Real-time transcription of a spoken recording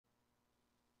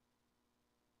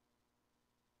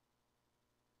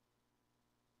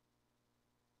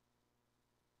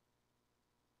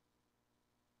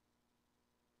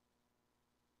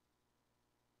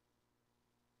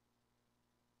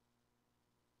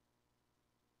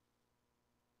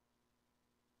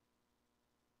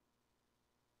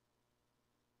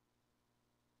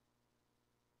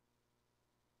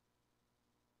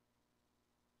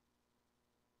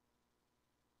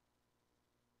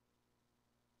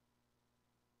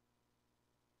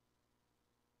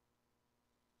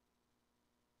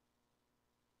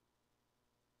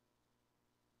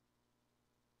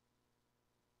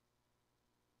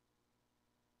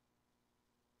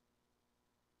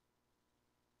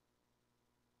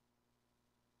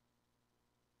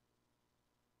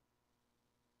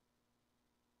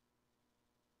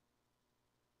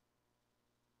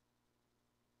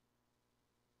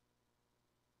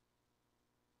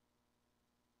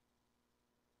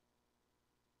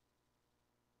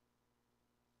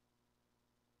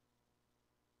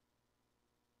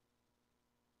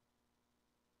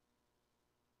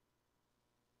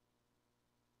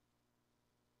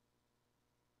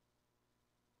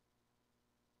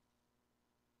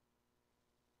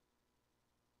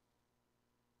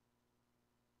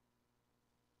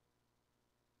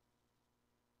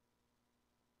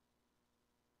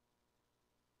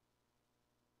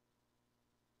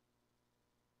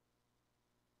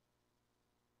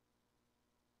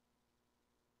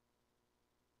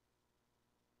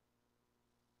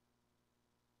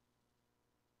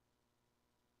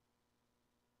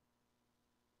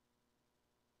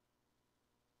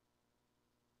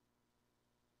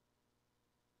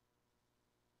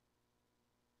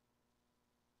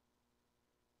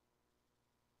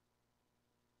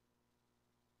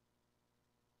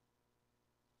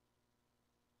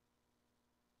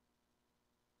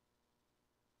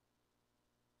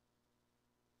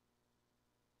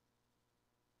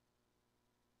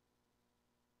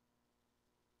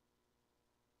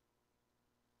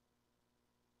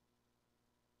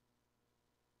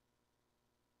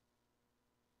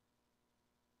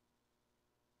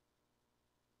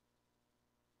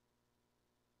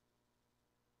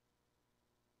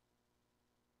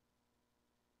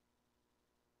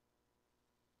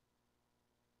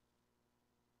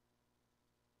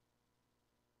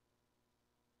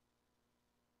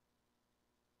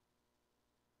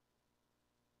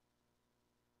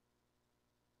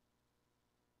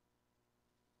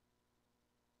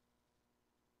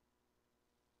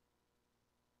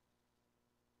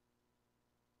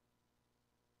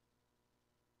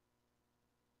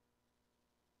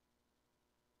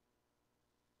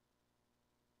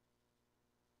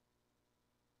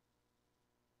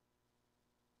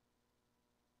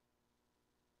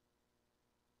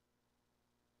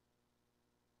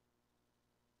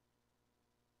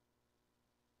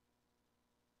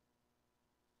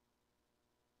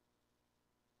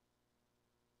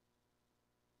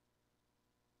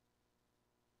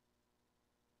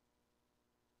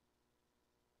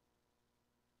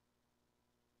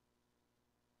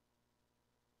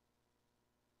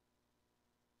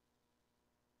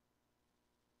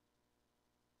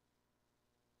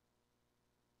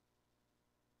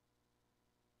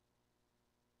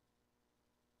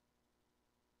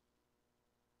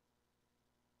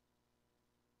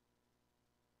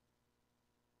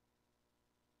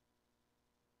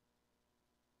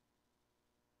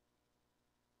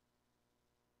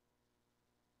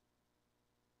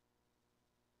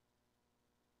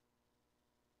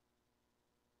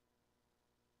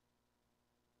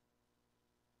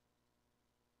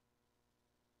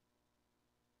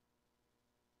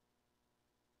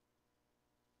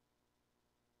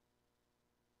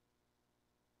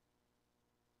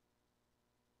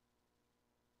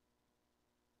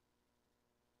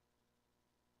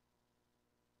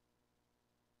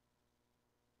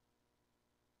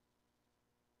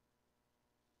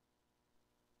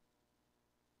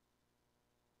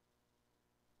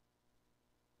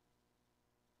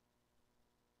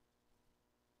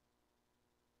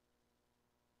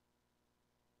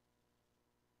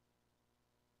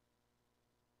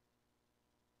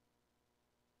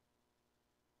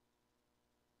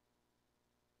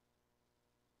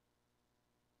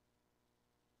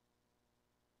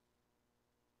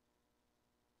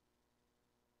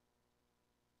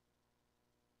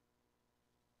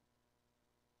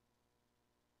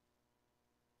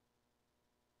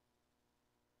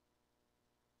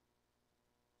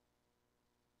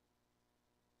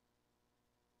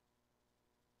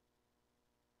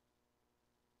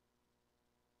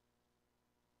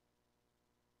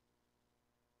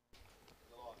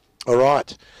All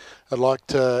right. I'd like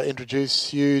to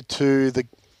introduce you to the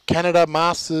Canada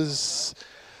Masters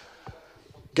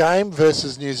game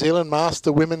versus New Zealand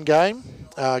Master Women game,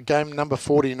 game number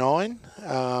 49.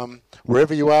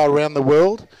 Wherever you are around the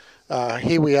world,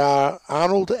 here we are,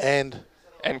 Arnold and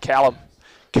Callum.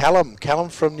 Callum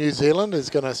from New Zealand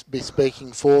is going to be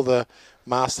speaking for the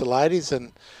Master ladies,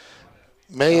 and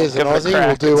me as an Give it a Aussie will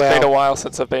crack. do It's our... been a while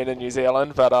since I've been in New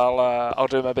Zealand, but I'll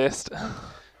do my best.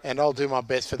 And I'll do my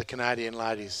best for the Canadian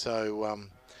ladies. So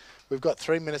we've got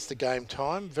 3 minutes to game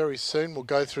time. Very soon we'll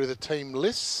go through the team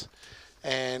lists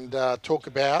and talk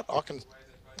about, I can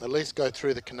at least go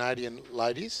through the Canadian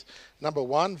ladies. Number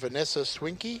 1, Vanessa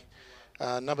Swinky.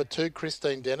 Number 2,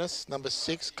 Christine Dennis. Number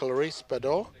 6, Clarice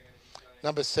Bador.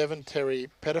 Number 7, Terry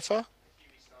Pettifer.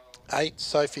 8,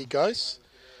 Sophie Gose.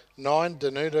 9,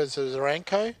 Danuta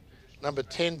Zaranko. Number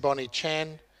 10, Bonnie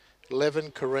Chan. 11,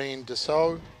 Corrine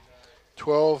Dassault.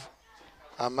 12,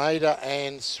 Armada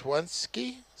Ann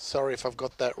Swansky. Sorry if I've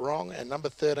got that wrong. And number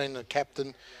 13, the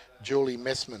captain, Julie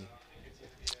Messman.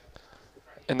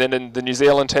 And then in the New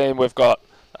Zealand team, we've got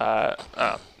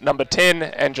number 10,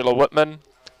 Angela Whitman.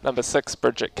 Number 6,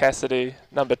 Bridget Cassidy.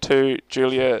 Number 2,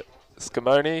 Julia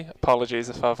Scamoni. Apologies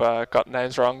if I've got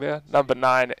names wrong there. Number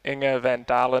 9, Inge van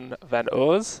Dalen van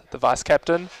Oors, the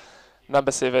vice-captain.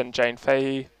 Number 7, Jane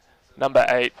Fahey. Number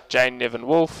 8, Jane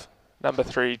Nevin-Wolfe. Number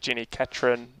 3, Jenny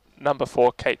Catron. Number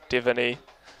 4, Kate Devaney.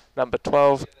 Number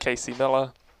 12, Kelsey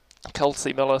Miller,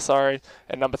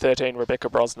 and number 13, Rebecca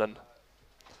Brosnan.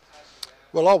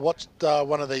 Well, I watched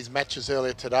one of these matches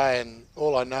earlier today, and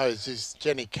all I know is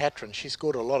Jenny Catron. She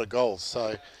scored a lot of goals.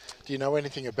 So, do you know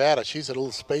anything about her? She's a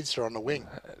little speedster on the wing.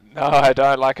 No, I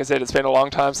don't. Like I said, it's been a long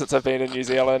time since I've been in New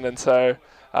Zealand, and so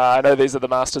I know these are the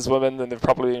Masters women, and they've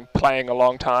probably been playing a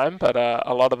long time, but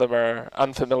a lot of them are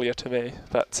unfamiliar to me.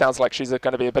 But sounds like she's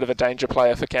going to be a bit of a danger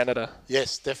player for Canada.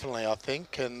 Yes, definitely, I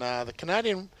think. And the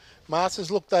Canadian Masters,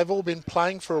 look, they've all been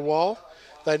playing for a while.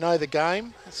 They know the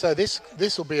game. So this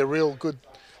will be a real good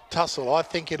tussle. I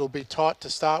think it'll be tight to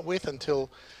start with until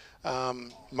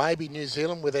maybe New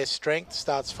Zealand, with their strength,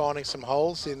 starts finding some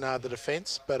holes in the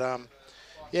defence. But,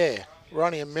 yeah, we're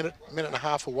only a minute and a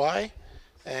half away,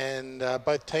 and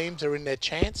both teams are in their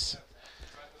chance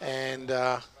and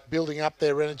building up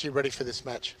their energy ready for this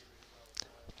match.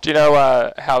 Do you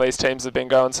know how these teams have been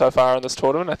going so far in this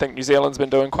tournament? I think New Zealand's been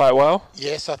doing quite well.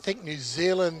 Yes, I think New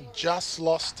Zealand just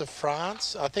lost to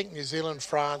France. I think New Zealand,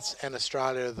 France and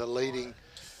Australia are the leading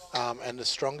and the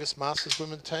strongest Masters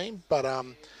women team. But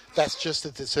that's just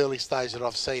at this early stage that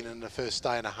I've seen in the first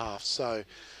day and a half. So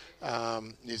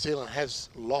New Zealand has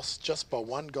lost just by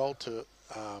 1 goal to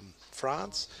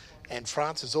France. And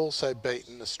France has also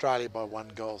beaten Australia by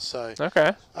 1 goal. So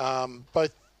okay.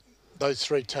 Both those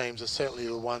 3 teams are certainly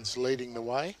the ones leading the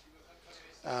way.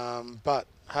 But,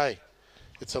 hey,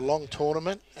 it's a long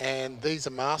tournament, and these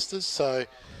are Masters. So,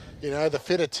 you know, the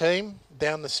fitter team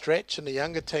down the stretch and the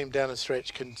younger team down the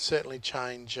stretch can certainly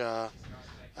change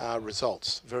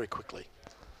results very quickly.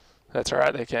 That's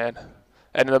right, they can.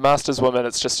 And in the Masters women,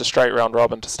 it's just a straight round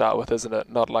robin to start with, isn't it?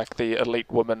 Not like the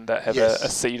elite women that have a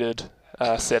seeded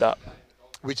setup.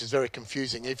 Which is very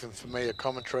confusing, even for me, a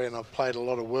commentary, and I've played a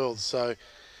lot of Worlds. So,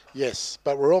 yes,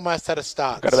 but we're almost at a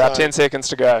start. Got about 10 seconds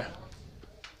to go.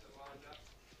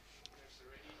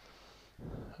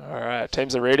 All right,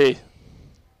 teams are ready.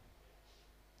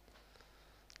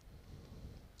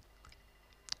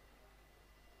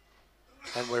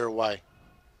 And we're away.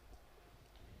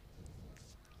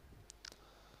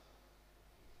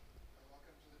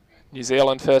 New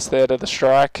Zealand first there to the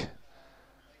strike.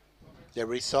 They're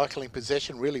recycling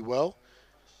possession really well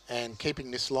and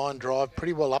keeping this line drive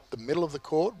pretty well up the middle of the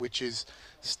court, which is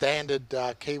standard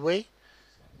Kiwi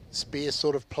spear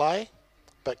sort of play.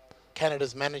 But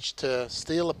Canada's managed to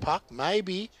steal a puck,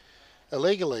 maybe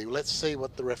illegally. Let's see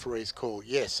what the referees call.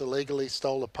 Yes, illegally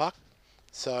stole a puck.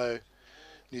 So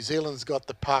New Zealand's got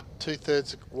the puck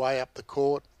 2/3 way up the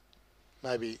court,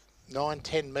 maybe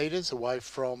 9-10 metres away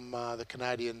from the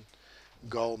Canadian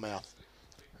goal mouth.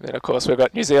 Then, of course, we've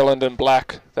got New Zealand in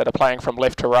black that are playing from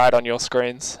left to right on your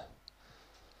screens.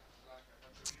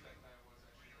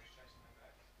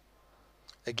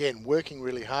 Again, working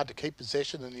really hard to keep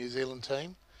possession, the New Zealand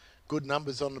team. Good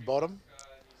numbers on the bottom.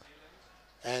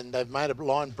 And they've made a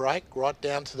line break right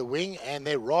down to the wing, and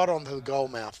they're right onto the goal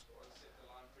mouth.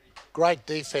 Great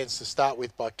defence to start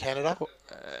with by Canada.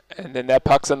 And then that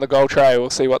puck's in the goal tray.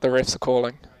 We'll see what the refs are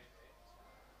calling.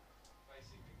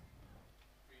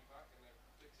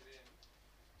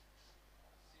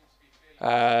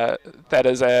 That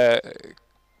is a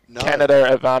No.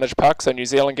 Canada advantage puck, so New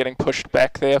Zealand getting pushed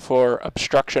back there for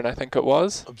obstruction, I think it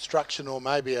was. Obstruction or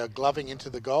maybe a gloving into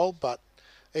the goal, but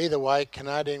either way,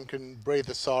 Canadian can breathe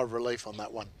a sigh of relief on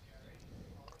that one.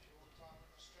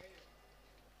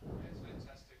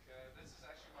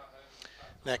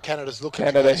 Now Canada's looking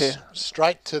to go Here.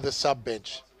 straight to the sub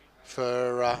bench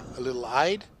for a little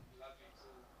aid.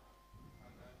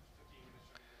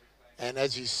 And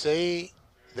as you see,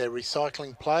 they're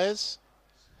recycling players.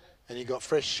 And you've got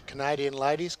fresh Canadian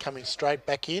ladies coming straight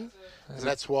back in. And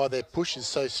that's why their push is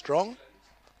so strong.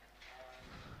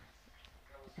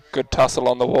 Good tussle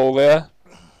on the wall there.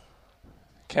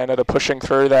 Canada pushing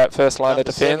through that first line Number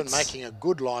of defence. 7 making a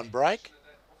good line break.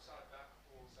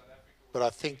 But I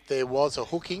think there was a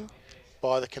hooking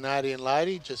by the Canadian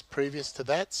lady just previous to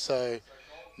that. So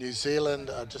New Zealand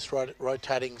are just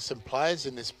rotating some players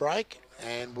in this break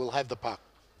and we'll have the puck.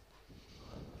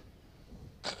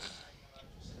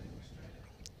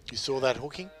 You saw that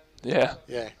hooking? Yeah.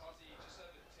 Yeah.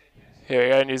 Here we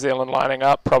go, New Zealand lining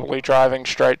up, probably driving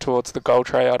straight towards the goal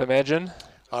tray, I'd imagine.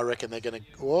 I reckon they're going to...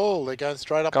 Whoa, they're going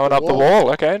straight up Going the up wall. the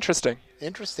wall, okay, interesting.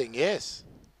 Interesting, yes.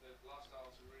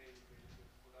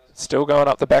 Still going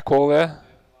up the back wall there.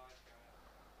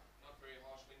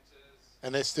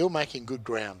 And they're still making good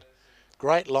ground.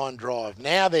 Great line drive.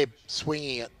 Now they're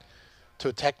swinging it to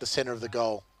attack the centre of the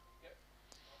goal.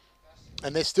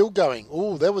 And they're still going.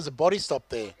 Ooh, there was a body stop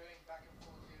there.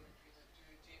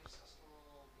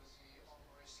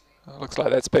 Looks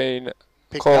like that's been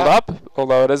Picked called up,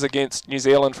 although it is against New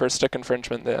Zealand for a stick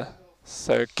infringement there.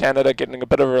 So Canada getting a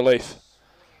bit of relief.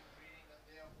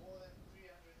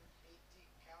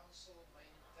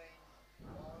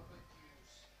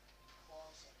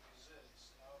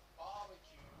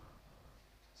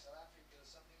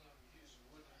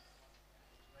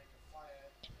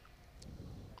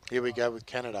 Here we go with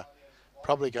Canada.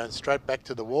 Probably going straight back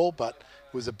to the wall, but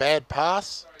it was a bad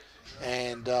pass.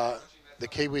 And the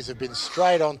Kiwis have been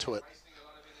straight onto it.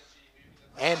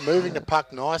 And moving the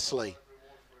puck nicely.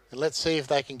 And let's see if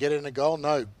they can get in a goal.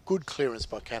 No, good clearance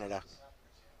by Canada.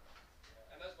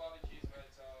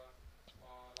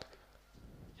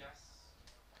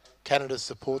 Canada's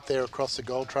support there across the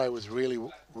goal tray was really,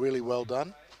 really well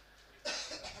done.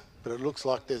 But it looks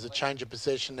like there's a change of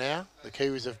possession now. The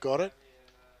Kiwis have got it.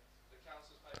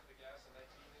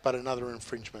 But another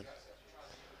infringement.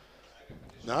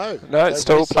 No. No, it's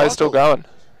still play's still going.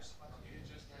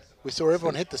 We saw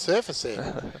everyone hit the surface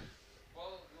there.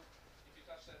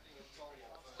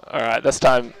 All right, this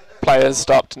time players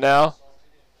stopped now.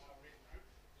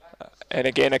 And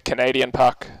again, a Canadian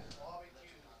puck.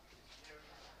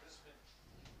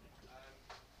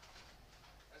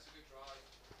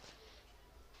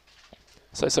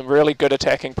 So some really good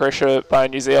attacking pressure by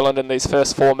New Zealand in these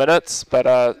first 4 minutes,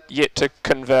 but yet to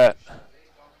convert.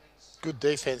 Good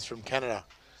defence from Canada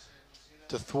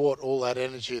to thwart all that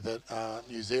energy that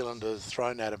New Zealand has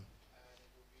thrown at them.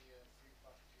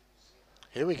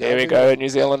 Here we go. Here we go, New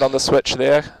Zealand on the switch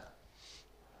there.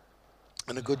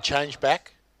 And a good change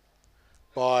back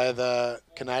by the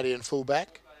Canadian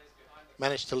fullback.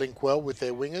 Managed to link well with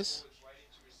their wingers.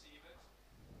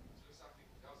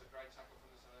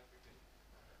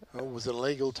 It was an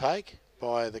illegal take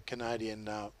by the Canadian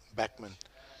backman.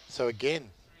 So again,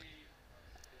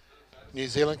 New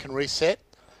Zealand can reset.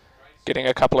 Getting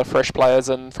a couple of fresh players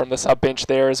in from the sub bench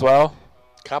there as well.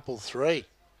 Couple 3.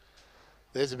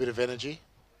 There's a bit of energy.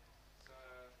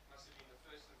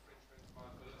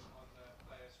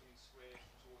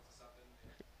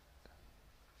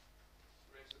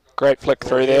 Great flick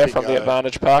through there from the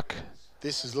advantage puck.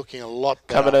 This is looking a lot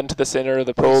better. Coming into the centre of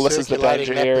the pool. This is the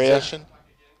danger area. Possession.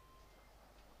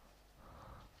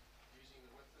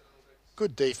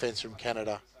 Good defence from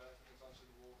Canada.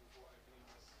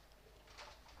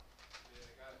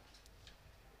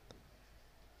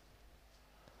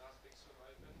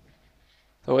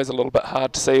 It's always a little bit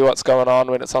hard to see what's going on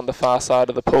when it's on the far side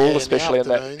of the pool, especially in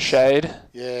that shade.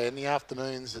 Yeah, in the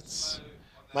afternoons it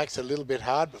makes it a little bit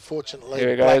hard, but fortunately...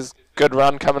 Here we go, good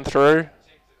run coming through.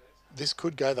 This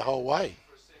could go the whole way.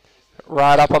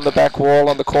 Right up on the back wall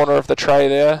on the corner of the tray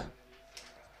there.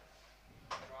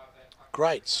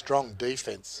 Great, strong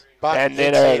defence. And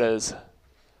then there it is.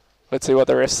 Let's see what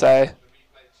the refs say.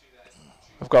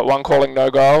 We've got one calling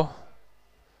no goal.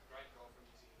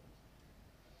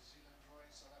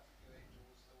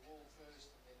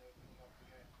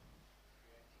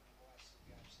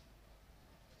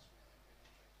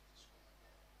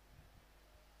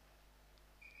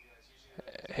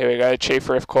 Here we go, chief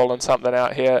ref calling something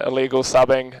out here. Illegal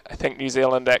subbing. I think New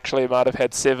Zealand actually might have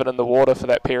had 7 in the water for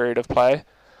that period of play.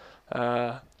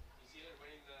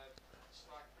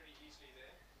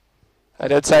 I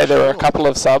did say there were a couple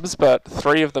of subs, but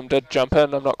 3 of them did jump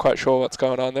in. I'm not quite sure what's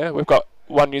going on there. We've got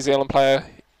 1 New Zealand player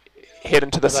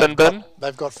heading to the sin bin.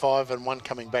 They've got 5 and 1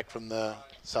 coming back from the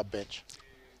sub bench.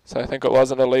 So I think it was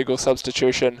an illegal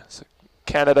substitution. So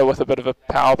Canada with a bit of a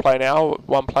power play now,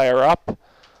 1 player up.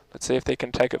 Let's see if they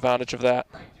can take advantage of that.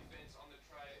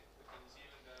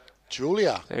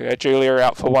 Julia. There you go, Julia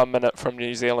out for 1 minute from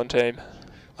New Zealand team.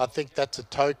 I think that's a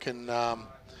token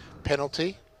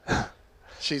penalty.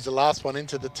 She's the last one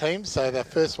into the team, so the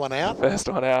first one out. First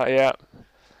one out, yeah.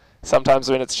 Sometimes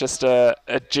when it's just a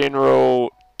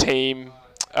general team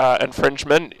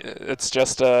infringement, it's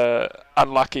just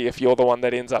unlucky if you're the one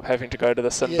that ends up having to go to the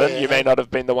sin bin. You may not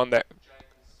have been the one that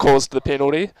caused the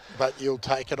penalty. But you'll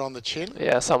take it on the chin.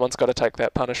 Yeah, someone's got to take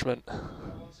that punishment.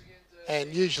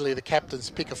 And usually the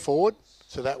captains pick a forward,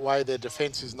 so that way their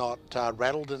defence is not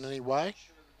rattled in any way.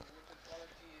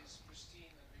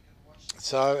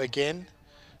 So again,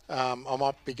 I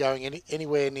might be going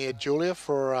anywhere near Julia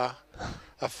for a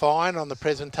fine on the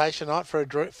presentation night for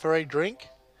a free drink.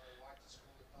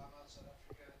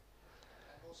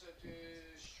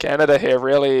 Canada here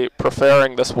really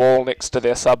preferring this wall next to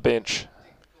their sub bench.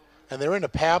 And they're in a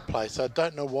power play, so I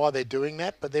don't know why they're doing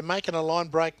that, but they're making a line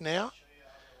break now.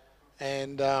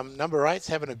 And number 8's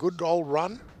having a good old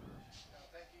run.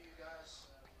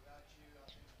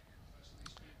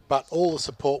 But all the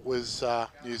support was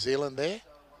New Zealand there.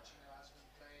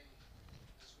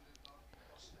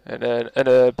 And in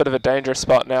a bit of a dangerous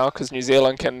spot now because New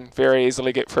Zealand can very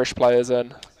easily get fresh players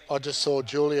in. I just saw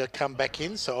Julia come back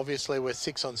in, so obviously we're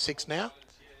 6 on 6 now.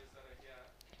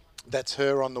 That's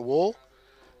her on the wall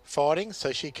fighting,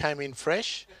 so she came in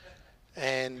fresh.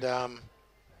 And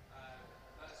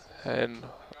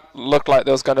looked like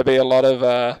there was going to be a lot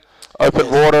of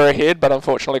open water ahead, but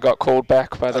unfortunately got called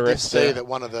back by the refs. I did see that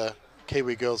one of the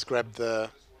Kiwi girls grabbed the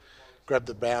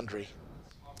boundary.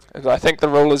 And I think the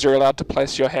rule is you're allowed to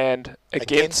place your hand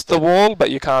against the wall,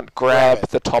 but you can't grab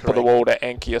the top of the wall to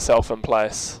anchor yourself in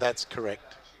place. That's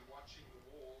correct.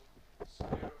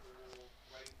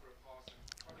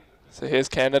 So here's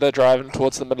Canada driving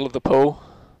towards the middle of the pool.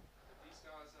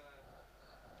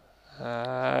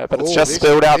 But it's just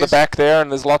spilled out the back there,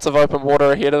 and there's lots of open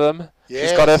water ahead of them. Yes.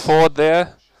 She's got her forward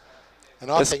there. And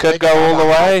this could go all the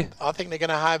way. I think they're going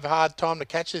to have a hard time to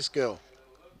catch this girl.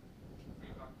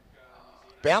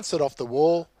 Bounce it off the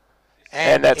wall.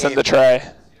 And that's in the tray.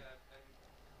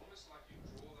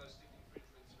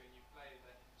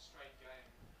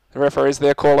 The referee's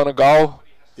there calling a goal.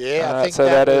 Yeah, I think so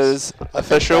that is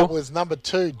official. That was number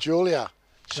 2, Julia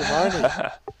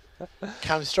Shimoni.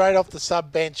 Come straight off the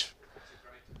sub bench.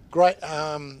 Great,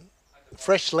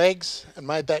 fresh legs, and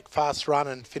made that fast run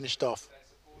and finished off.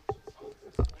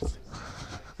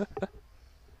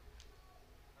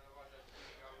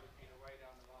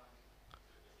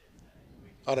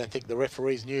 I don't think the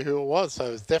referees knew who it was, so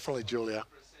it was definitely Julia.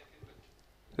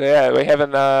 Yeah, we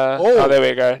haven't... oh, there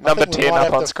we go. Number 10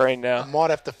 up on screen now.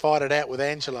 Might have to fight it out with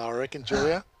Angela, I reckon,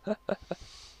 Julia.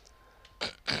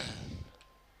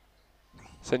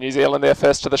 So New Zealand there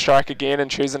first to the strike again and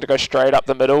choosing to go straight up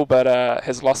the middle, but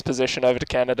has lost possession over to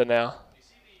Canada now.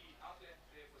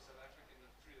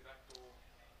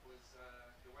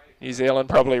 New Zealand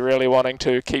probably really wanting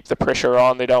to keep the pressure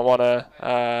on. They don't want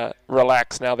to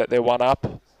relax now that they're 1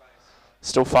 up.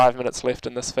 Still 5 minutes left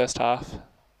in this first half.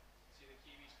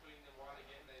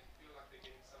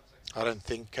 I don't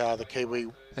think the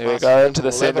Kiwi... There we go, into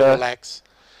the centre. Relax.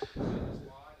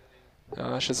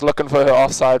 She's looking for her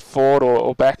offside forward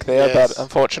or back there, but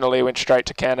unfortunately went straight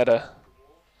to Canada.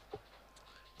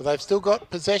 But they've still got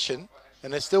possession,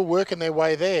 and they're still working their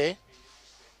way there.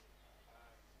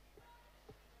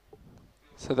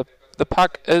 So the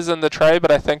puck is in the tray,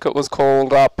 but I think it was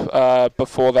called up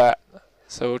before that.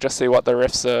 So we'll just see what the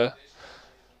refs are.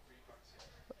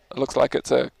 It looks like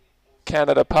it's a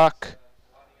Canada puck.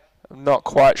 I'm not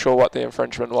quite sure what the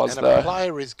infringement was, though. And a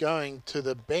player is going to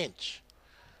the bench.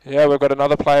 Yeah, we've got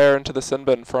another player into the sin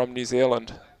bin from New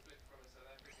Zealand.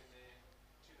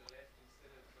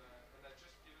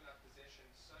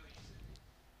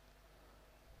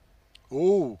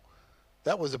 Ooh,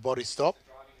 that was a body stop.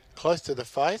 Close to the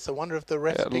face. I wonder if the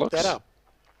refs picked that up.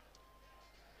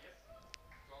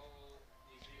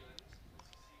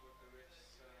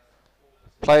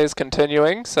 Players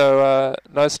continuing, so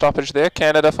no stoppage there.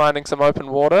 Canada finding some open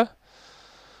water.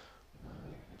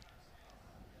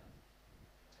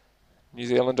 New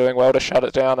Zealand doing well to shut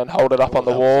it down and hold it up on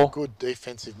the wall. Was a good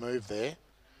defensive move there.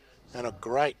 And a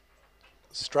great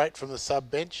straight from the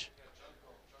sub bench.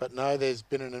 But no, there's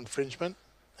been an infringement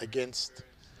against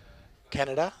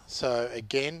Canada. So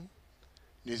again,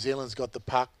 New Zealand's got the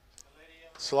puck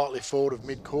slightly forward of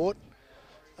mid-court.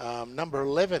 Number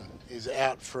 11 is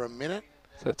out for a minute.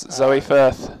 So it's Zoe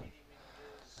Firth.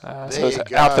 So it's There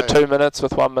you out for go. 2 minutes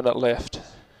with 1 minute left.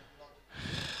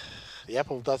 The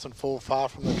apple doesn't fall far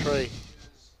from the tree.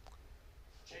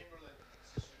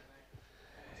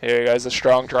 Here goes a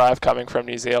strong drive coming from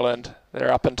New Zealand.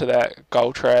 They're up into that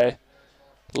goal tray.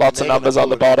 Lots of numbers on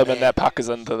the bottom, and that puck is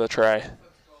into the tray.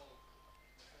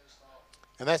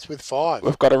 And that's with 5.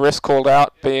 We've got a rest called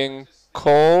out being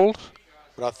called.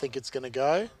 But I think it's going to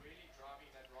go.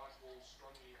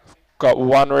 Got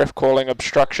one ref calling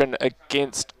obstruction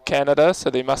against Canada, so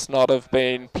they must not have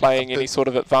been playing any sort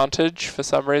of advantage for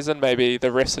some reason. Maybe the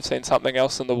refs have seen something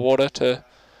else in the water to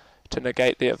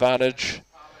negate the advantage.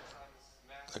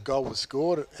 A goal was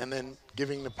scored and then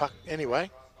giving the puck anyway.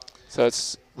 So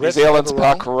it's New Zealand's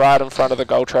puck right in front of the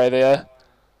goal tray there.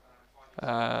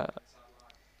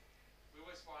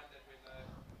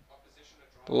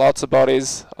 Lots of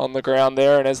bodies on the ground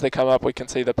there, and as they come up we can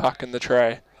see the puck in the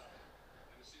tray.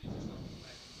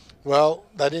 Well,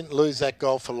 they didn't lose that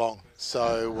goal for long,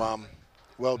 so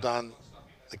well done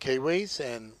the Kiwis,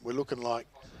 and we're looking like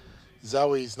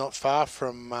Zoe's not far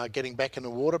from getting back in the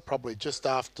water, probably just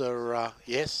after,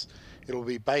 yes, it'll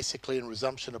be basically in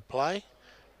resumption of play.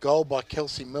 Goal by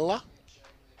Kelsey Miller.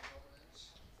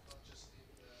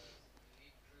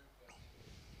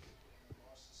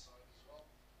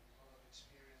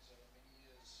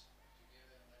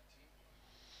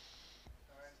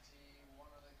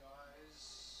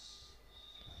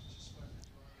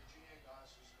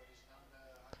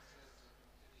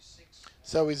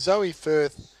 So is Zoe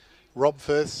Firth, Rob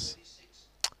Firth's?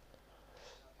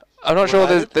 I'm not sure.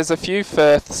 There's a few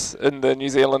Firths in the New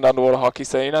Zealand underwater hockey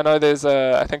scene. I know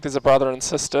I think there's a brother and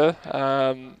sister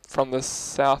from the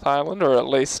South Island, or at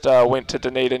least went to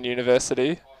Dunedin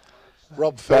University.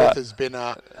 Rob Firth has been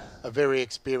a very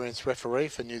experienced referee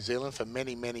for New Zealand for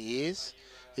many, many years.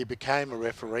 He became a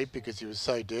referee because he was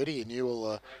so dirty. He knew all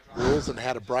the rules and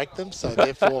how to break them, so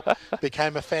therefore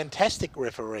became a fantastic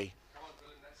referee.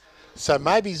 So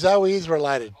maybe Zoe is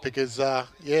related because, yeah,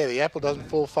 the apple doesn't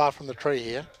fall far from the tree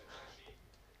here.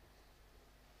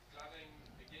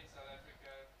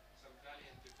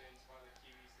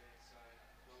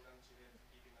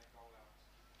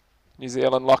 New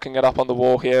Zealand locking it up on the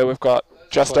wall here. We've got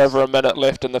just over a minute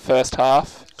left in the first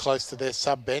half. Close to their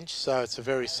sub-bench, so it's a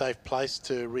very safe place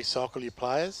to recycle your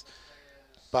players.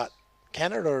 But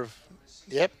Canada,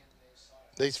 yep,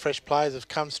 these fresh players have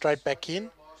come straight back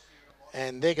in,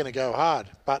 and they're going to go hard.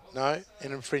 But no,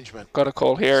 an infringement. Got a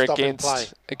call here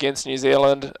against New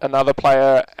Zealand. Another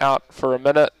player out for a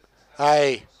minute.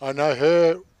 Hey, I know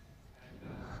her.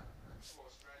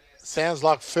 Sounds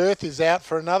like Firth is out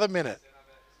for another minute.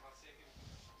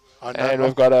 And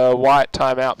we've got a white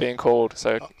timeout being called,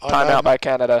 so timeout by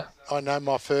Canada. I know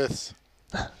my Firths.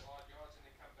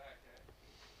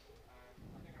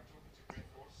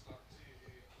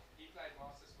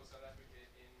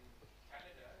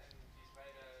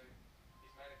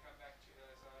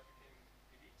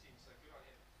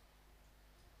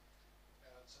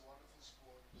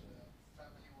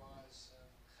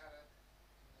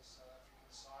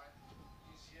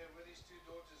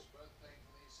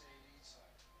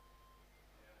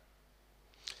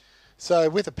 So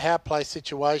with a power play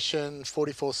situation,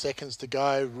 44 seconds to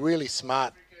go, really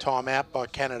smart timeout by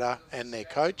Canada and their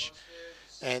coach.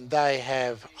 And they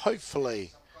have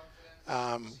hopefully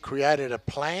created a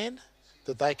plan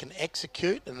that they can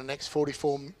execute in the next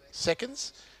 44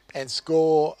 seconds and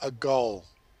score a goal.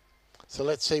 So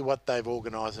let's see what they've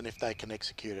organised and if they can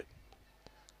execute it.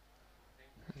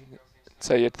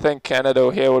 So you'd think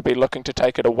Canada here would be looking to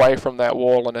take it away from that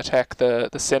wall and attack the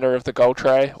centre of the goal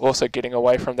tray, also getting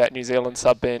away from that New Zealand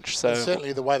sub-bench. So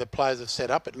certainly the way the players have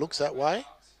set up, it looks that way.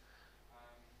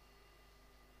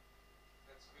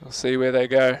 We'll see where they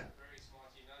go.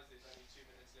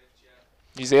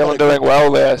 New Zealand doing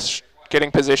well there,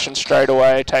 getting possession straight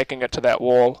away, taking it to that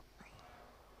wall.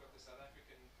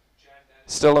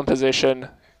 Still in possession,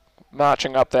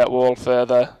 marching up that wall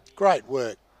further. Great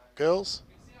work, girls.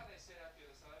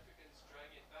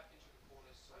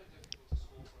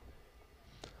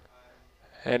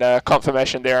 And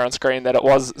confirmation there on screen that it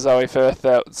was Zoe Firth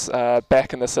that's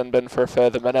back in the sin bin for a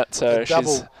further minute. So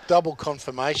double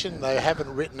confirmation. They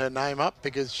haven't written her name up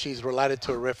because she's related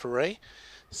to a referee.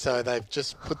 So they've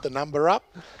just put the number up.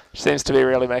 She seems to be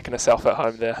really making herself at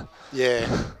home there.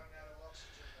 Yeah.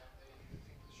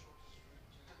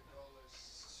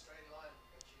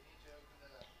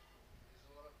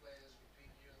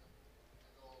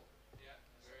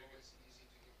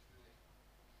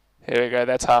 Here we go,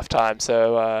 that's half time.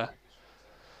 So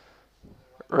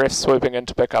Ref swooping in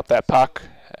to pick up that puck,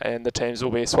 and the teams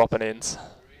will be swapping ends.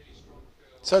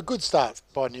 So a good start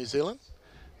by New Zealand.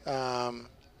 They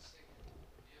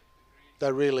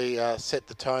really set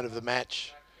the tone of the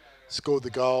match, scored the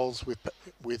goals with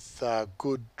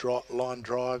good line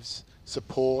drives,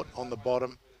 support on the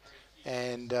bottom,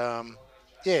 and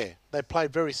yeah, they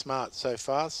played very smart so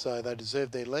far, so they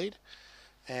deserve their lead.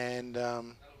 And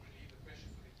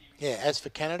yeah, as for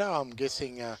Canada, I'm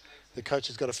guessing the coach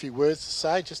has got a few words to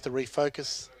say just to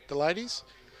refocus the ladies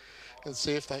and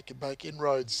see if they can make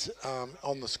inroads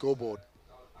on the scoreboard.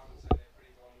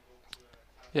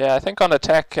 Yeah, I think on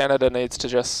attack, Canada needs to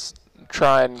just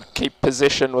try and keep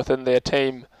possession within their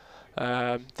team.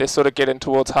 They're sort of getting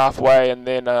towards halfway and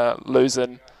then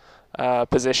losing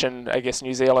possession. I guess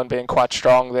New Zealand being quite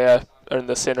strong there in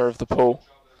the centre of the pool.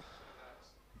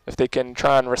 If they can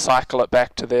try and recycle it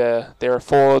back to their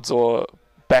forwards or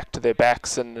back to their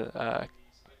backs and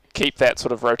keep that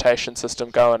sort of rotation system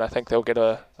going, I think they'll get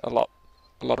a lot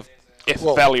of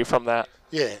value from that.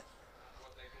 Yeah.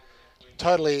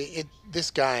 Totally,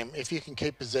 this game, if you can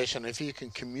keep possession, if you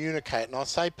can communicate, and I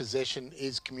say possession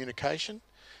is communication,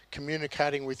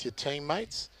 communicating with your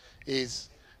teammates is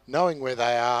knowing where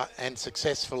they are and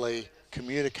successfully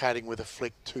communicating with a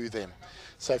flick to them.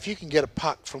 So if you can get a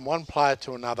puck from one player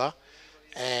to another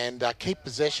and keep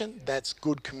possession, that's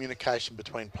good communication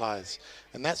between players.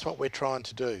 And that's what we're trying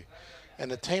to do.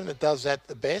 And the team that does that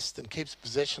the best and keeps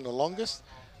possession the longest,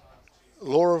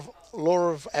 law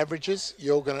of averages,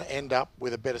 you're going to end up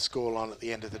with a better scoreline at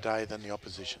the end of the day than the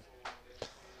opposition.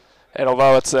 And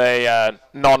although it's a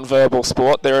non-verbal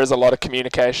sport, there is a lot of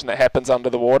communication that happens under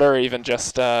the water, even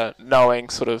just knowing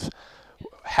sort of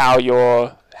how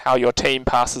your team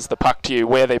passes the puck to you,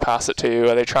 where they pass it to you.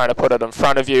 Are they trying to put it in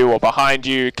front of you or behind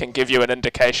you? Can give you an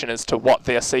indication as to what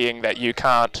they're seeing that you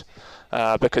can't,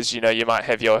 because you might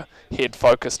have your head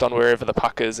focused on wherever the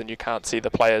puck is and you can't see the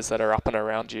players that are up and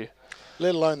around you.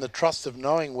 Let alone the trust of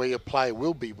knowing where your play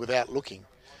will be without looking.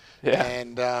 Yeah.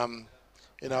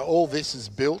 And all this is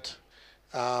built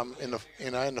in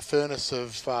the furnace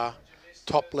of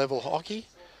top level hockey.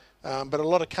 But a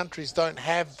lot of countries don't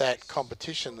have that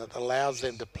competition that allows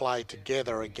them to play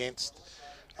together against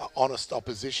honest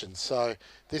opposition. So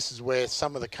this is where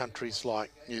some of the countries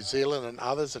like New Zealand and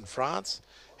others and France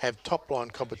have top line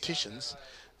competitions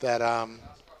that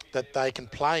that they can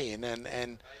play in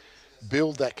and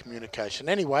build that communication.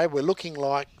 Anyway, we're looking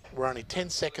like we're only 10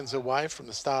 seconds away from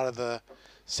the start of the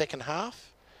second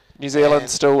half. New Zealand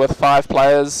still with 5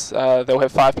 players. They'll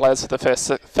have 5 players for the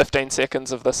first 15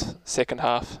 seconds of this second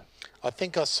half. I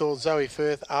think I saw Zoe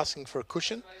Firth asking for a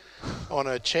cushion on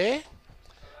her chair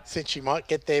since she might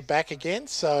get there back again.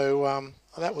 So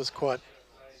that was quite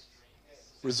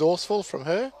resourceful from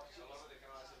her.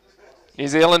 New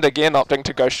Zealand again opting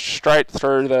to go straight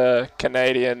through the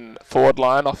Canadian forward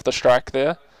line off the strike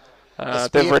there.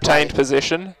 They've retained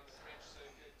possession.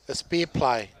 A spear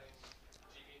play.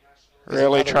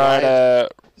 Really trying to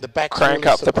crank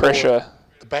up the pressure.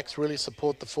 The backs really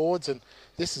support the forwards, and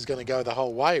this is going to go the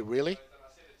whole way, really.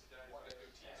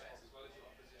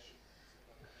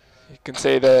 You can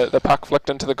see the puck flicked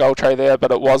into the goal tray there, but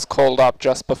it was called up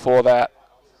just before that.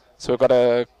 So we've got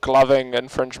a gloving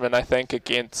infringement, I think,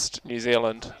 against New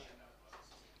Zealand.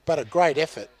 But a great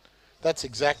effort. That's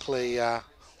exactly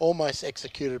almost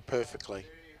executed perfectly.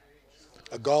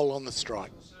 A goal on the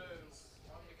strike.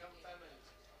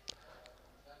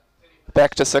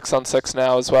 Back to 6-on-6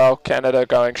 now as well. Canada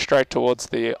going straight towards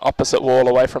the opposite wall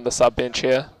away from the sub bench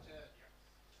here.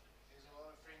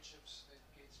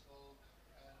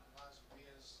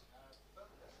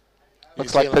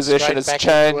 Looks like position has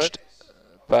changed,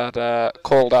 but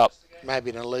called up.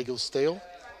 Maybe an illegal steal.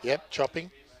 Yep,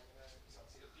 chopping.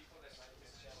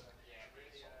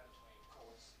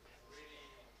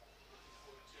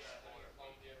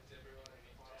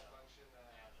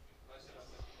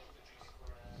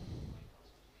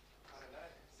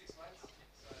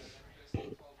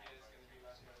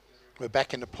 We're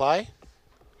back into play.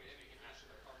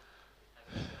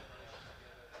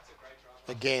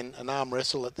 Again, an arm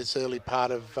wrestle at this early part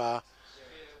of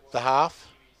the half,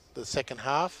 the second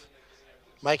half.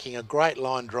 Making a great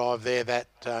line drive there, that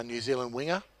New Zealand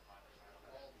winger.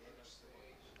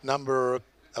 Number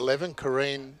 11,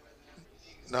 Corrine.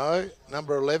 No,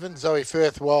 number 11, Zoe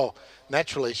Firth. Well,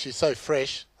 naturally, she's so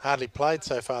fresh. Hardly played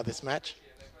so far this match.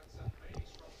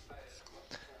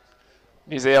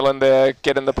 New Zealand, they're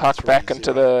getting the puck back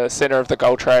into the centre of the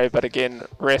goal tray, but again,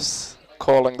 refs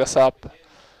calling this up.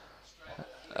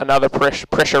 Another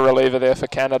pressure reliever there for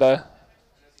Canada.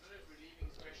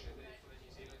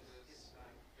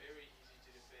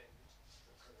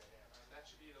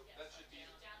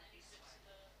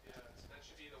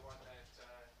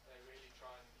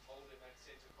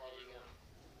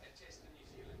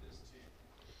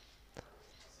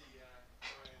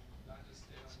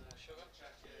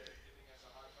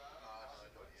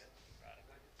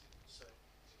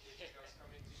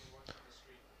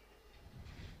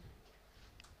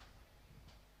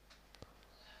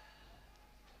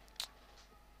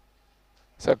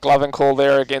 So gloving call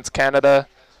there against Canada.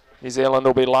 New Zealand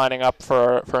will be lining up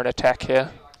for an attack here.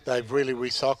 They've really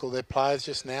recycled their players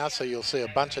just now, so you'll see a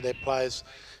bunch of their players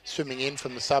swimming in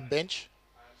from the sub bench.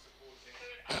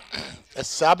 A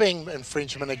subbing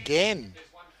infringement again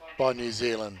by New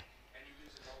Zealand.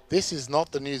 This is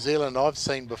not the New Zealand I've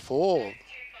seen before.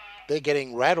 They're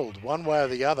getting rattled one way or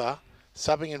the other.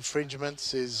 Subbing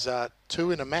infringements is 2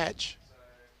 in a match.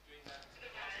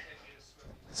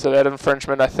 So that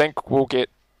infringement, I think, will get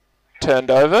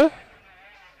turned over.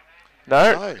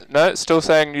 No, still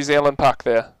saying New Zealand puck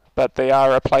there. But they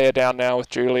are a player down now with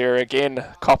Julia again,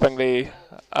 copping the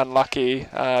unlucky,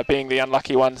 being the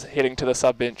unlucky ones heading to the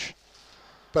sub bench.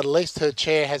 But at least her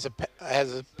chair has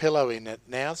a pillow in it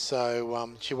now,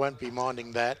 so she won't be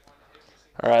minding that.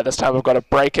 All right, this time we've got a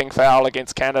breaking foul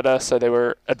against Canada, so they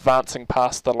were advancing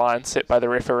past the line set by the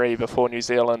referee before New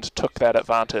Zealand took that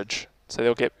advantage. So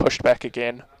they'll get pushed back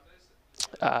again,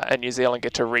 and New Zealand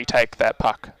get to retake that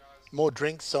puck. More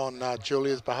drinks on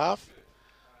Julia's behalf.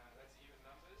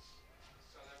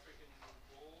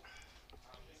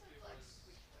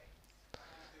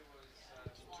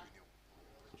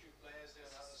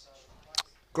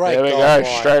 Great there we goal go,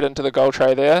 straight into the goal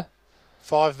tray there.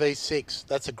 5v6.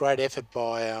 That's a great effort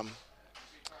by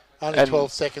only 12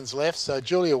 seconds left. So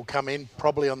Julia will come in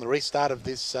probably on the restart of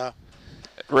this.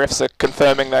 Refs are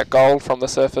confirming that goal from the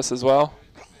surface as well.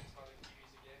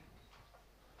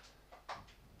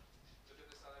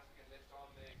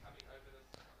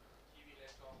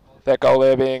 That goal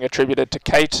there being attributed to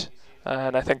Kate,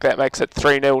 and I think that makes it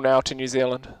 3-0 now to New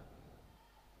Zealand.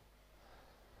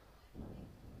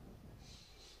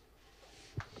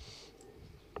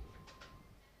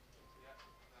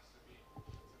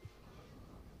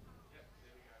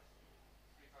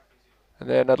 And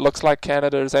then it looks like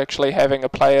Canada is actually having a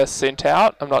player sent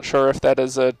out. I'm not sure if that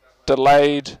is a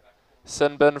delayed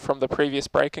sin bin from the previous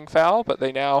breaking foul, but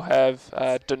they now have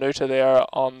Danuta there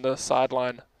on the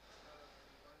sideline.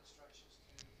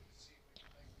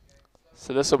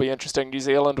 So this will be interesting. New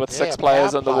Zealand with 6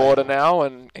 players in the water now,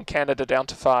 and Canada down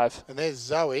to 5. And there's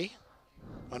Zoe.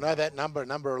 I know that number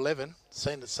 11.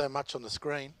 Seen it so much on the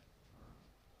screen.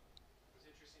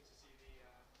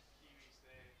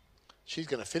 She's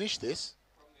going to finish this.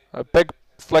 A big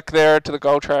flick there to the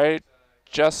goal tray.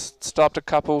 Just stopped a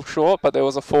couple short, but there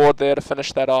was a forward there to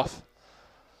finish that off.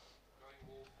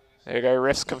 There you go,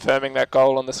 refs confirming that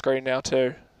goal on the screen now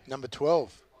too. Number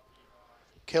 12,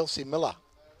 Kelsey Miller.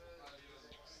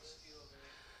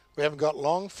 We haven't got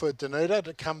long for Danuta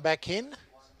to come back in.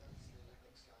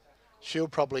 She'll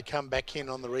probably come back in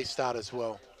on the restart as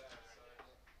well.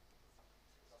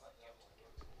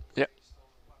 Yep.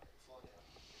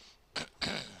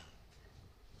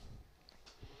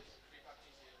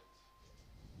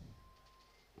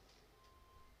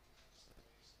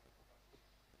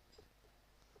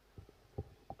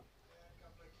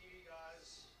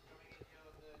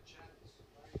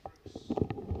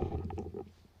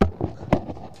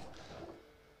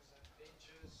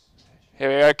 Here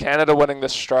we go, Canada winning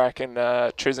this strike and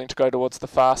choosing to go towards the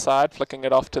far side, flicking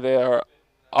it off to their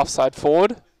offside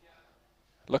forward,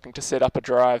 looking to set up a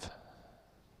drive.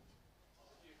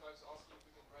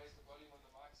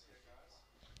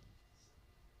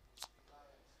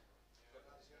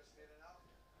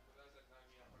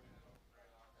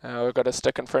 We've got a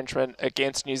stick infringement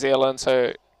against New Zealand,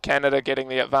 so Canada getting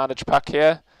the advantage puck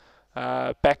here.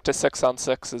 Back to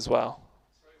 6-on-6 as well.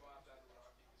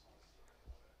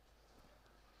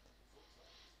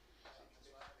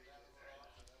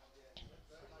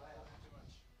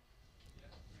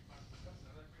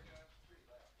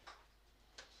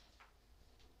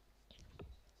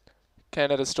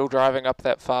 Canada's still driving up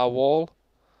that far wall.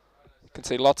 You can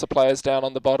see lots of players down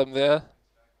on the bottom there.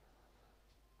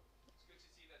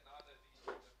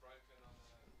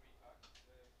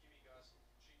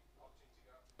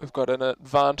 We've got an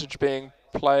advantage being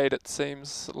played, it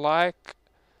seems like.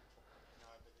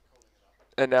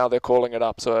 And now they're calling it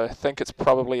up, so I think it's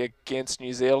probably against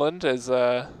New Zealand, as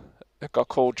it got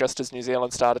called just as New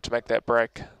Zealand started to make that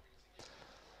break.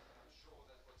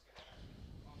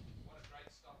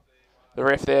 The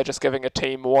ref there just giving a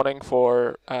team warning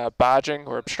for barging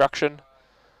or obstruction.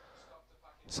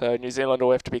 So New Zealand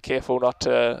will have to be careful not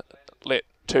to let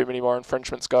too many more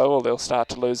infringements go, or they'll start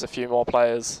to lose a few more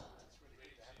players.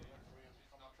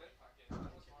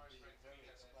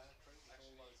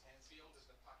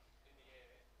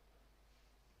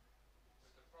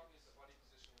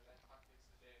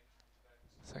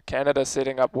 So Canada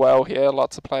setting up well here,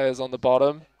 lots of players on the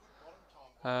bottom.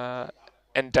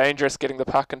 And dangerous getting the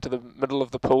puck into the middle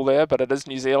of the pool there, but it is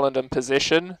New Zealand in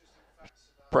possession,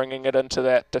 bringing it into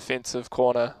that defensive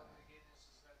corner.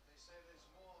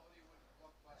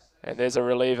 And there's a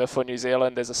reliever for New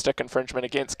Zealand. There's a stick infringement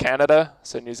against Canada,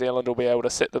 so New Zealand will be able to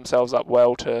set themselves up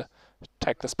well to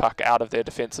take this puck out of their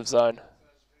defensive zone.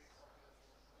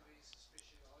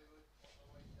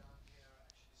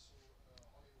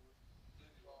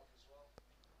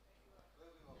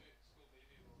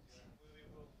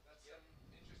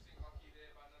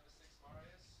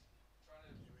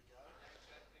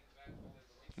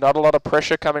 Not a lot of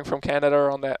pressure coming from Canada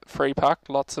on that free puck.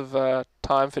 Lots of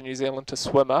time for New Zealand to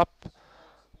swim up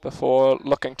before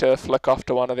looking to flick off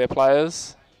to one of their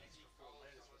players.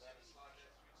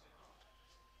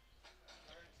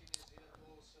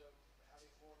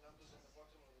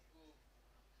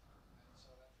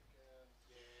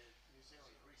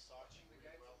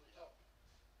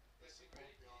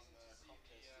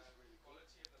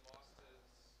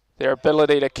 Their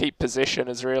ability to keep possession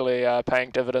is really paying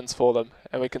dividends for them.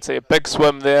 And we can see a big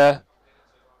swim there.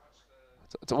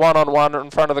 It's a one-on-one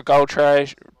in front of the goal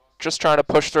tray, just trying to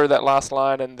push through that last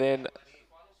line, and then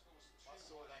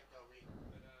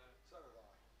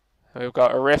we've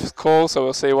got a ref's call, so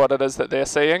we'll see what it is that they're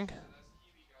seeing.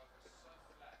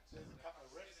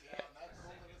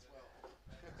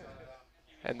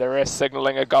 And the ref's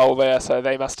signalling a goal there, so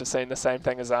they must have seen the same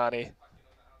thing as Arnie.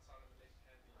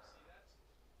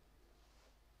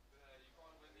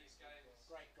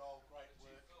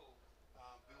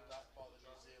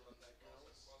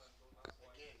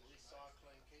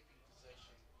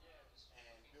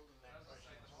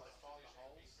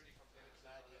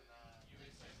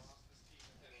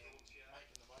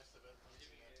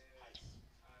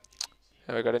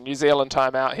 And we've got a New Zealand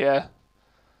timeout here.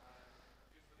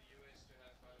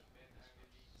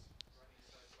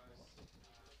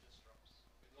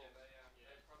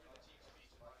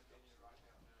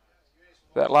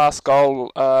 That last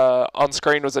goal on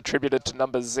screen was attributed to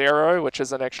number 0, which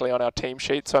isn't actually on our team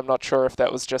sheet, so I'm not sure if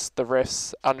that was just the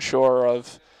refs unsure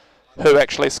of who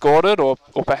actually scored it, or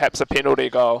perhaps a penalty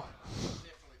goal.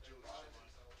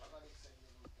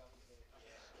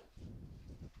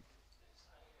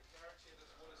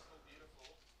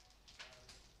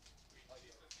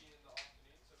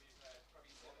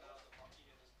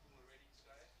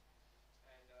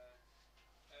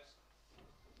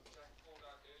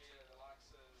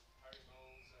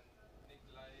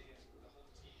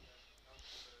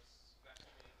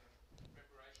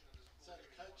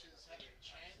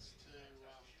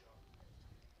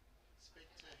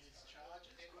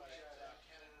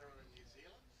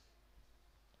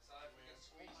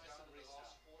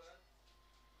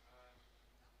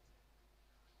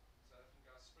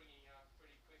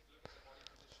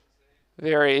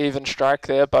 Very even strike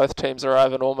there. Both teams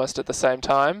arriving almost at the same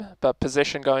time, but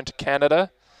possession going to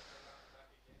Canada.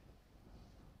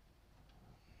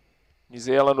 New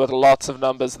Zealand with lots of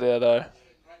numbers there, though.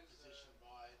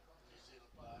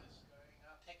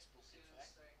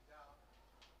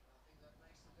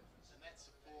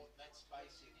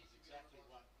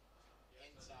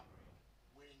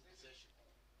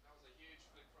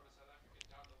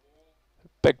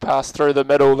 Big pass through the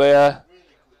middle there.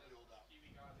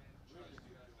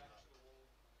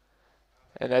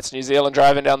 And that's New Zealand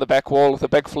driving down the back wall with a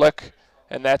big flick,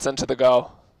 and that's into the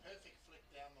goal.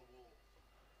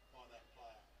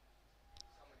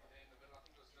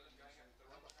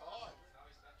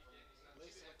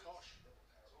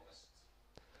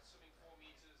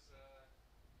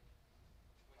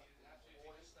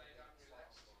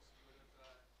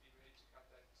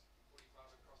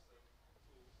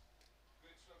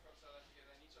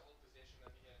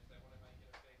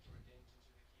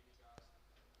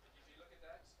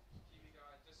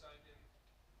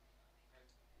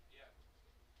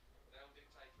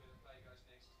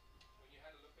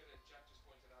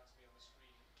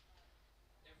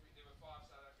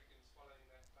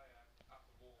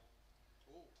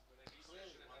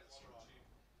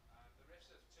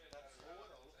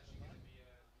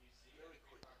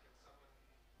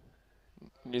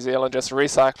 New Zealand just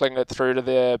recycling it through to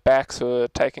their backs, who are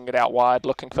taking it out wide,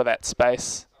 looking for that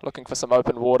space, looking for some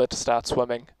open water to start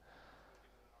swimming.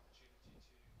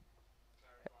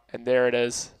 And there it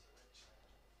is.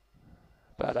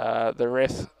 But the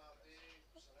ref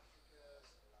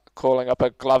calling up a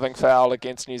gloving foul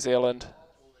against New Zealand.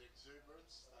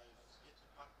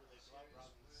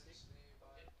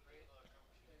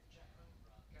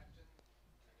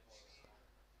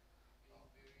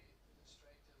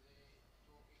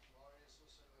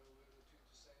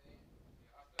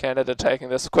 Canada taking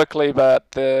this quickly,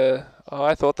 but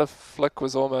I thought the flick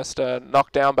was almost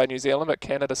knocked down by New Zealand, but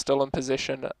Canada still in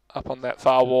possession up on that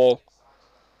far wall.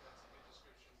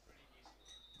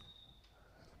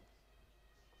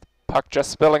 Puck just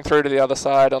spilling through to the other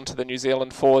side onto the New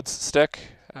Zealand forward's stick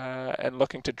and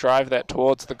looking to drive that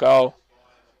towards the goal.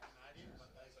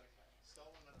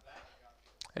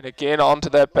 And again onto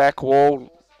that back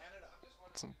wall.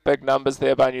 Some big numbers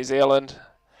there by New Zealand.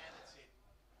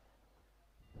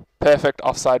 Perfect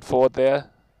offside forward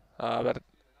there. But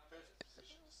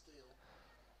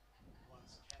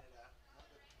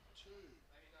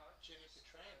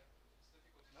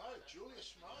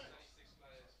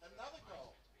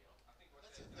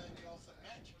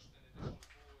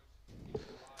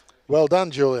Well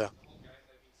done, Julia.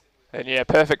 and yeah,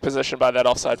 perfect position by that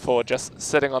offside forward, just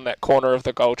sitting on that corner of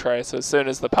the goal tray. So as soon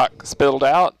as the puck spilled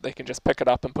out, they can just pick it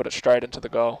up and put it straight into the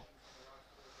goal.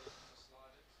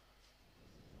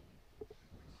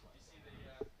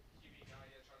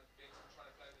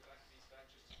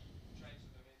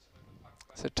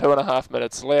 So 2.5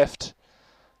 minutes left.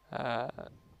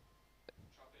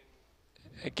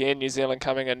 Again, New Zealand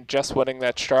coming in just winning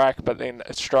that strike, but then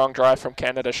a strong drive from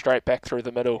Canada straight back through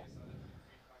the middle.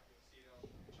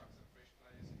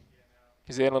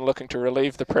 New Zealand looking to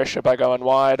relieve the pressure by going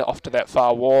wide off to that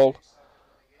far wall.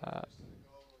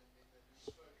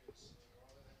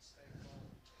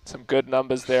 Some good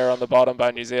numbers there on the bottom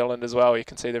by New Zealand as well. You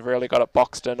can see they've really got it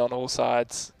boxed in on all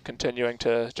sides, continuing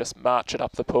to just march it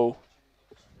up the pool.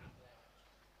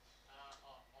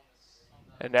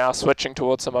 And now switching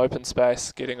towards some open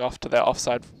space, getting off to that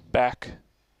offside back.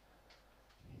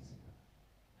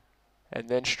 And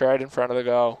then straight in front of the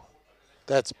goal.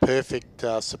 That's perfect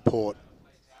support.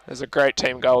 There's a great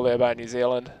team goal there by New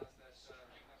Zealand.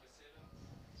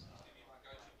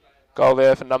 Goal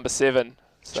there for number 7.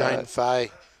 So Jane Fay.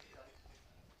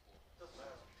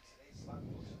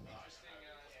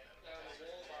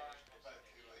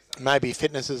 Maybe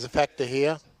fitness is a factor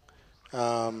here.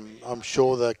 I'm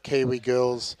sure the Kiwi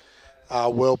girls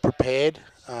are well prepared,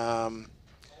 and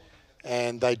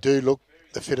they do look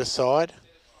the fitter side,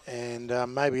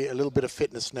 and maybe a little bit of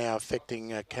fitness now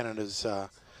affecting Canada's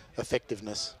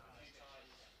effectiveness.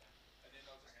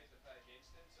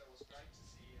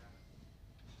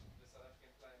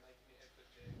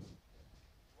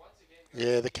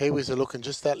 Yeah, the Kiwis are looking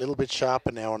just that little bit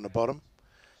sharper now on the bottom,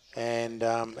 and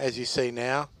as you see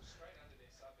now,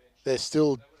 they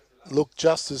still look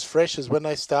just as fresh as when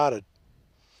they started,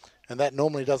 and that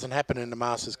normally doesn't happen in the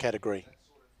Masters category.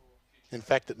 In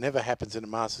fact, it never happens in the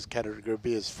Masters category to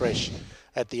be as fresh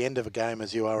at the end of a game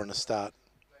as you are in the start.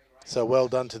 So well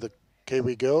done to the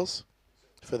Kiwi girls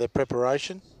for their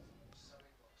preparation.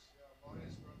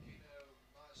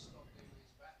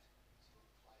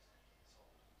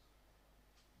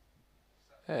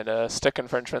 And a stick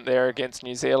infringement there against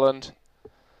New Zealand.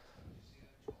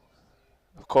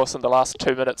 Of course, in the last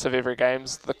 2 minutes of every game,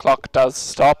 the clock does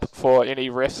stop for any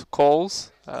ref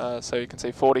calls. So you can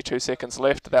see 42 seconds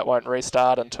left. That won't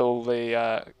restart until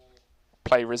the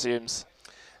play resumes.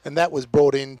 And that was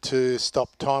brought in to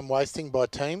stop time wasting by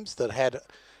teams that had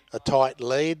a tight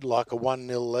lead, like a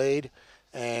 1-0 lead,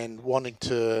 and wanting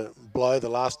to blow the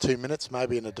last 2 minutes,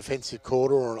 maybe in a defensive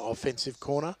quarter or an offensive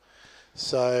corner.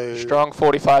 So strong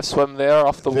 45 swim there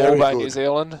off the wall by good. New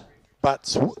Zealand. But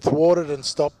thwarted and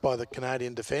stopped by the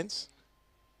Canadian defence.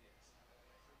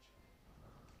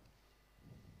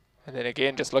 And then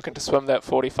again, just looking to swim that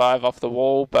 45 off the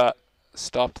wall, but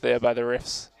stopped there by the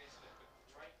refs.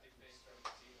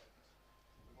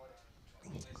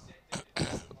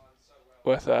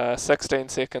 With 16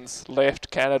 seconds left,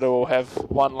 Canada will have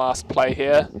one last play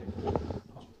here.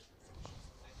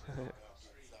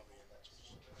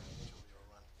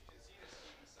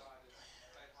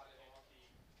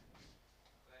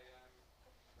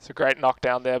 It's a great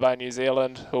knockdown there by New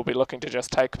Zealand, who will be looking to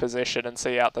just take possession and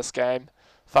see out this game.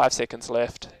 5 seconds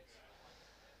left.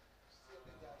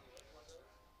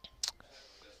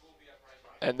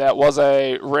 And that was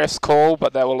a ref's call,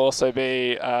 but that will also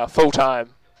be full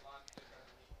time.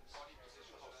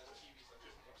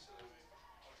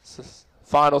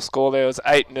 Final score there was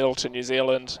 8-0 to New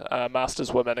Zealand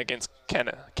Masters women against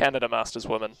Canada Masters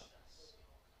women.